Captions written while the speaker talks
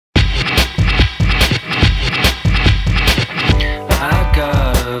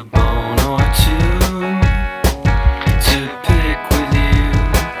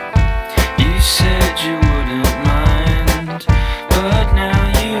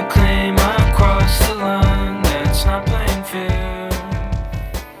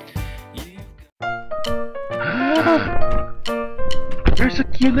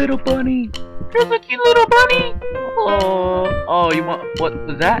cute little bunny. There's a cute little bunny. Oh, you want, what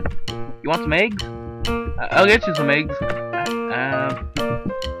was that? You want some eggs? I'll get you some eggs.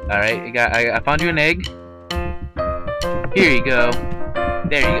 Alright, I found you an egg. Here you go.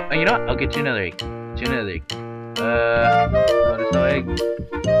 There you go. Oh, you know what? I'll get you another egg. Get you another egg. No, there's no egg.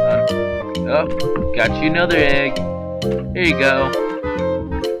 Oh, got you another egg. Here you go.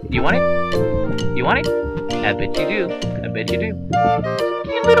 You want it? You want it? I bet you do. I bet you do.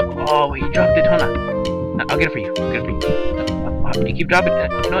 You little. Oh, wait, you dropped it. Hold on. No, I'll get it for you. I'll get it for you. You keep dropping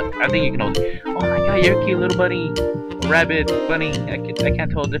it. You know what? I think you can hold it. Oh my god, you're a cute little bunny. Rabbit, bunny. I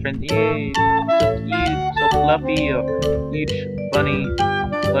can't tell the difference. Yay. So cute. So fluffy. Huge bunny.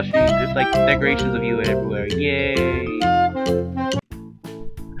 Plushy. There's like decorations of you everywhere. Yay.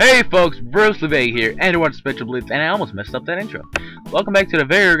 Hey folks, Bruce LeVay here, and you're watching Special Blitz, and I almost messed up that intro. Welcome back to the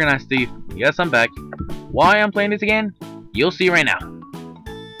very organized Steve. Yes, I'm back. Why I'm playing this again? You'll see right now.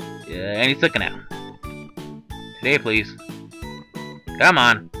 Yeah, and he's looking out. Today, please. Come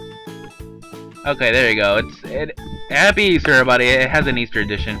on. Okay, there you go. Happy Easter, everybody. It has an Easter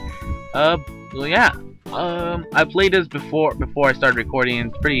edition. Well, yeah. I played this before I started recording.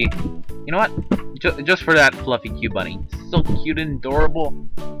 And it's pretty. You know what? Just for that fluffy cute bunny. So cute and adorable.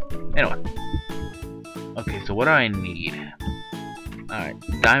 Anyway. Okay, so what do I need? Alright,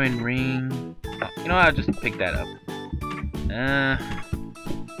 diamond ring. Oh, you know what? I'll just pick that up.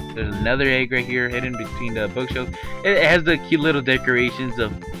 There's another egg right here hidden between the bookshelves. It has the cute little decorations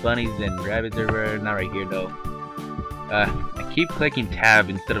of bunnies and rabbits everywhere. Not right here though. I keep clicking tab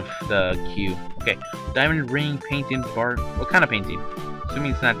instead of the Q. Okay, diamond ring painting bar. What kind of painting?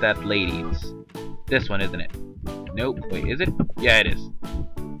 Assuming it's not that lady. It's this one, isn't it? Nope. Wait, is it? Yeah, it is.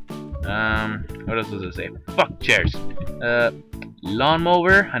 What else does it say? Fuck chairs.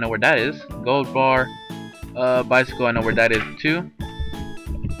 Lawnmower. I know where that is. Gold bar. Bicycle. I know where that is too.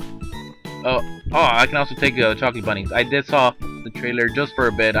 Oh, I can also take chocolate bunnies. I did saw the trailer just for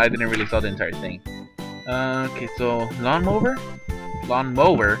a bit. I didn't really saw the entire thing. Okay, so lawnmower,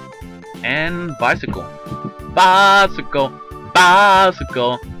 and bicycle. Bicycle.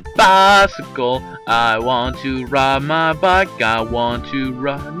 I want to ride my bike. I want to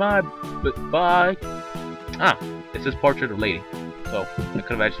ride my bike. Ah, it says portrait of lady. So I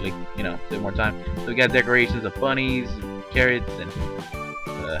could have actually, you know, saved more time. So we got decorations of bunnies, carrots, and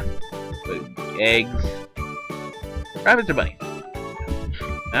eggs. Rabbits or bunnies.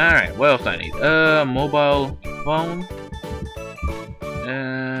 Alright, what else do I need? Mobile phone.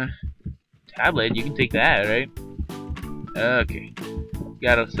 Tablet, you can take that, right? Okay.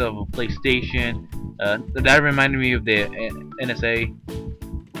 Got ourselves a PlayStation. That reminded me of the NSA.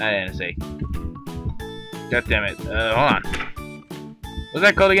 Not NSA. God damn it. Hold on. What's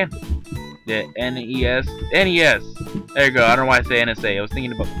that called again? The NES? NES! There you go. I don't know why I say NSA. I was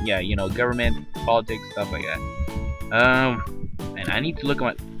thinking about, yeah, you know, government, politics, stuff like that. And I need to look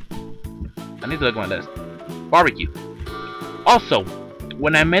at my list. Barbecue. Also,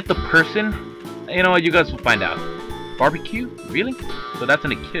 when I met the person, you know what, you guys will find out. Barbecue? Really? So that's in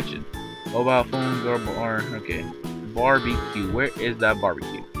the kitchen. Mobile phone, door bar, okay. Barbecue. Where is that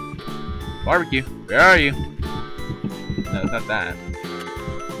barbecue? Barbecue. Where are you? No, it's not that.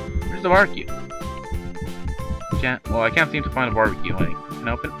 Where's the barbecue? Well, I can't seem to find a barbecue. Wait, can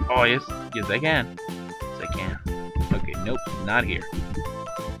I open? Oh, yes. Yes, I can. Yes, I can. Okay, nope. Not here.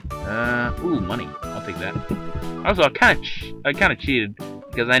 Ooh, money. I'll take that. Also, I kind of cheated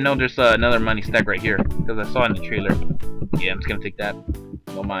because I know there's another money stack right here because I saw it in the trailer. Yeah, I'm just gonna take that.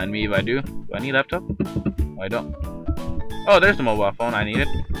 Don't mind me if I do. Do I need a laptop? Oh, I don't. Oh, there's the mobile phone. I need it.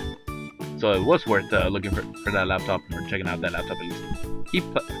 So it was worth looking for that laptop or checking out that laptop at least. Keep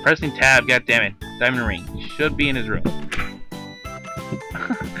pressing tab. God damn it! Diamond ring. It should be in his room.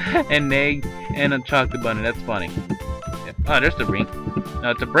 An egg and a chocolate bunny. That's funny. Yeah. Oh, there's the ring.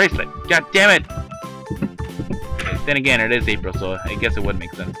 No, it's a bracelet. God damn it! Okay, then again, it is April, so I guess it would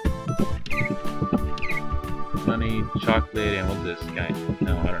make sense. Bunny, chocolate, and what's this guy?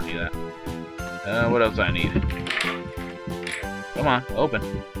 No, I don't need that. What else do I need? Come on, open.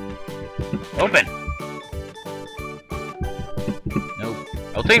 Open! Nope.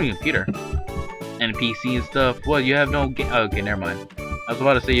 I'll take the computer. And PC and stuff. What, you have no game? Oh, okay, never mind. I was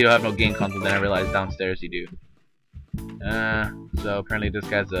about to say you don't have no game console, then I realized downstairs you do. So apparently this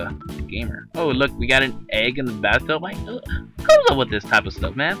guy's a gamer. Oh, look, we got an egg in the bathtub. Like, who comes up with this type of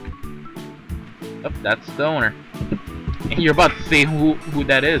stuff, man? Oh, that's the owner. And you're about to see who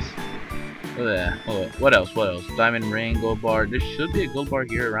that is. What else? What else? Diamond ring, gold bar. There should be a gold bar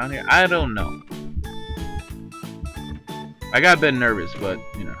here around here. I don't know. I got a bit nervous, but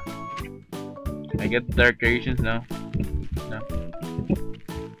you know. I get the decorations. No.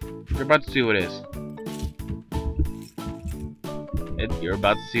 You're about to see what it is. You're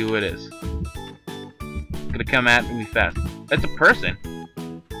about to see who it is. It's gonna come at me fast. That's a person.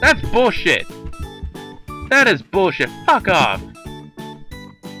 That's bullshit. That is bullshit. Fuck off.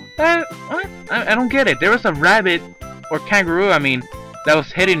 What? I don't get it. There was a rabbit or kangaroo, I mean, that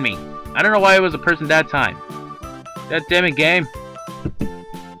was hitting me. I don't know why it was a person that time. God damn it, game.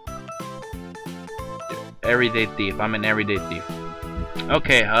 Everyday thief. I'm an everyday thief.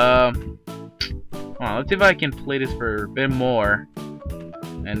 Okay, hold on, let's see if I can play this for a bit more.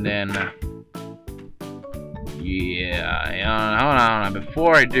 And then, yeah, hold on.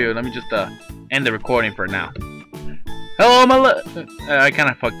 Before I do, let me just end the recording for now. Hello, I kind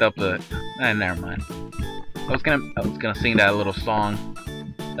of fucked up the. Never mind. I was gonna sing that little song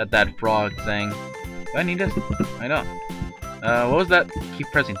that frog sang. Do I need this? I don't. What was that? Keep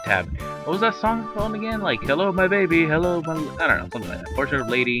pressing tab. What was that song called again? Like, hello, my baby. Hello, my. I don't know, something like that. Portrait of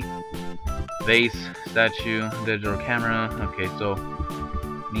lady, vase, statue, digital camera. Okay, so.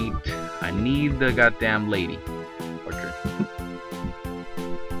 Neat. I need the goddamn lady. Portrait.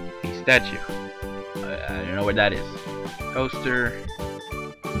 A statue. I don't know where that is. Coaster.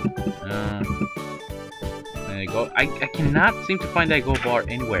 There you go. I cannot seem to find that gold bar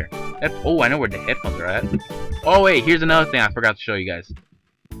anywhere. Oh, I know where the headphones are at. Oh wait, here's another thing I forgot to show you guys.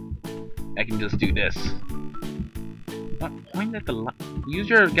 I can just do this. What? Point at the light. Use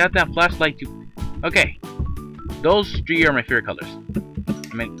your goddamn flashlight to. Okay. Those three are my favorite colors.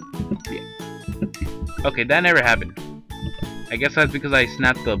 I mean, yeah. Okay, that never happened. I guess that's because I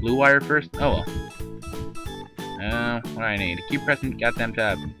snapped the blue wire first. Oh well. What do I need? Keep pressing goddamn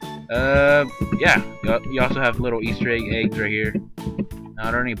tab. Yeah. You also have little Easter eggs right here.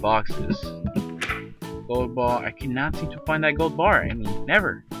 Not any boxes. Gold bar. I cannot seem to find that gold bar. I mean,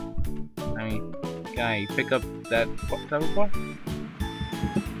 never. I mean, can I pick up that type of bar?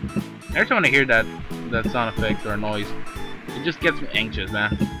 Every time I hear that sound effect or noise, it just gets me anxious,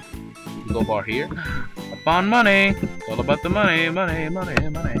 man. Gold bar here. I found money. It's all about the money, money, money,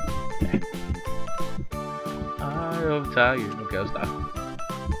 money. I'm tired. Okay, I'll stop.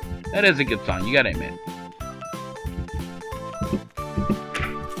 That is a good song. You gotta admit.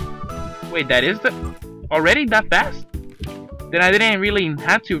 Wait, that is the already that fast? Then I didn't really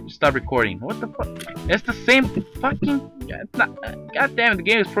have to stop recording. What the fuck? It's the same fucking. It's not. God damn it! The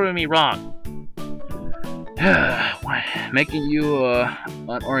game is proving me wrong. Making you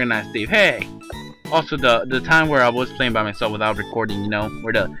unorganized thief. Hey. Also, the time where I was playing by myself without recording, you know,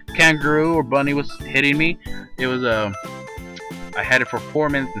 where the kangaroo or bunny was hitting me, it was I had it for 4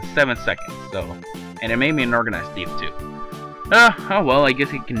 minutes and 7 seconds. So, and it made me an organized thief too. Oh well, I guess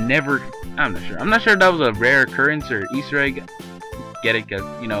he can never. I'm not sure. I'm not sure if that was a rare occurrence or Easter egg. Get it? Cause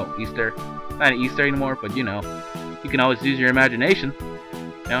you know Easter, not Easter anymore, but you know, you can always use your imagination.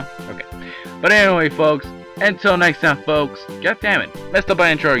 No? Okay. But anyway, folks. Until next time, folks. God damn it, messed up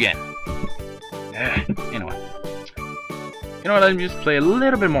my intro again. Anyway. You know what? Let me just play a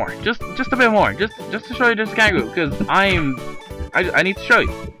little bit more. Just a bit more. Just to show you this kangaroo, because I need to show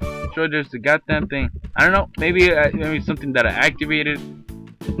you. Show you there's the goddamn thing. I don't know. Maybe something that I activated.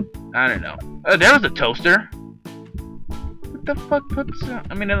 I don't know. There was a toaster. What the fuck puts?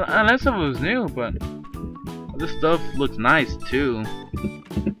 I mean, unless it was new, but this stuff looks nice too.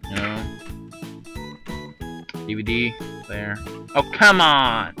 You know. DVD player. Oh come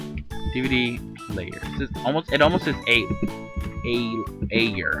on. DVD player. It almost says a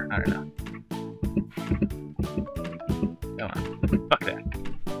year. I don't know. Come on. Fuck that.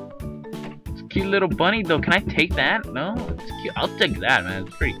 It's a cute little bunny though. Can I take that? No? It's cute. I'll take that, man.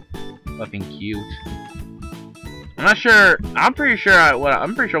 It's pretty fucking cute. I'm not sure. I'm pretty sure what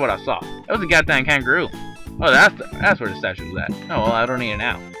I saw. That was a goddamn kangaroo. Oh, that's where the statue was at. Oh well, I don't need it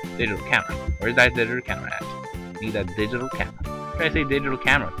now. Digital camera. Where's that digital camera at? Need that digital camera. Try to say digital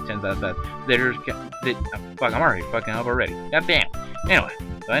camera. Turns out that digital fuck, I'm already fucking up already. God damn. Anyway,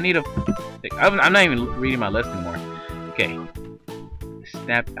 so I need a. I'm not even reading my list anymore. Okay.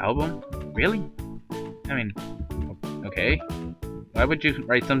 Snap album? Really? I mean, okay. Why would you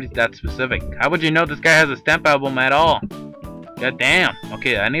write something that specific? How would you know this guy has a stamp album at all? God damn.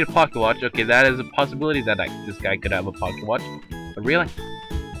 Okay, I need a pocket watch. Okay, that is a possibility that this guy could have a pocket watch. But really?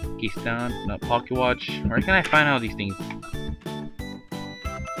 Keystone, no pocket watch. Where can I find all these things?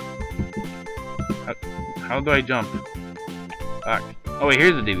 How do I jump? Fuck. Oh wait,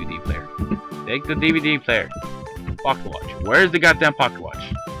 here's the DVD player. Take the DVD player. Pocket watch. Where's the goddamn pocket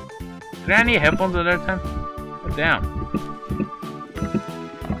watch? Did I need headphones at that time? God damn.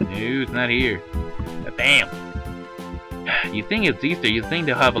 No, it's not here. God damn. You think it's Easter, you think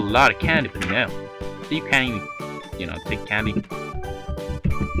they'll have a lot of candy, but no. So you can't even, you know, take candy.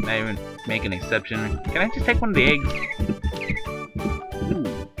 Nah, Not even make an exception. Can I just take one of the eggs? Ooh.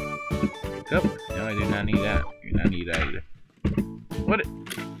 Cup? No, I do not need that. Do not need that either. What?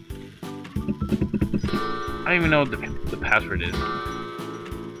 I don't even know what the password is.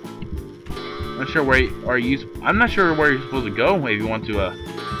 I'm not sure where I'm not sure where you're supposed to go if you want to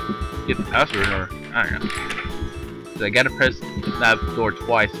get the password, or I don't know. So I gotta press that door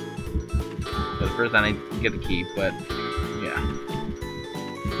twice. So the first time I get the key, but yeah.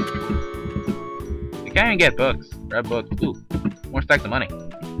 I can't even get books. Red books. Ooh, more stacks of money.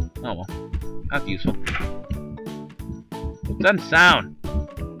 Oh well, that's useful. What's that sound?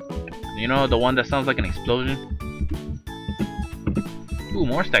 You know, the one that sounds like an explosion? Ooh,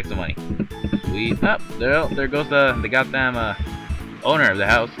 more stacks of money. Sweet. Up, there goes the goddamn owner of the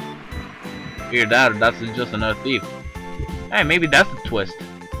house. Figured out that's just another thief. Hey, maybe that's the twist.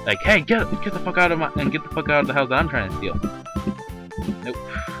 Like, hey, get the fuck out of the house that I'm trying to steal. Nope.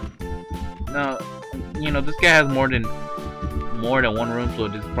 No, you know, this guy has more than one room, so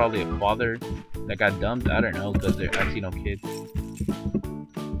this is probably a father that got dumped. I don't know, because I see no kids.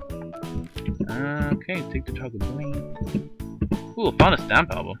 Okay, take the chocolate bunny. Ooh, found a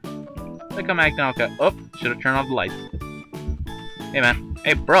stamp album. Like I'm acting okay. Oh, should have turned off the lights. Hey man.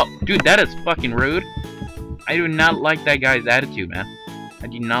 Hey bro. Dude, that is fucking rude. I do not like that guy's attitude, man. I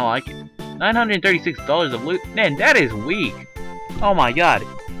do not like it. $936 of loot? Man, that is weak. Oh my god.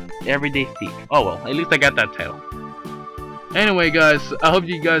 Everyday thief. Oh well, at least I got that title. Anyway guys, I hope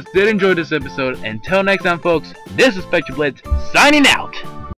you guys did enjoy this episode. Until next time folks, this is Spectre Blitz signing out.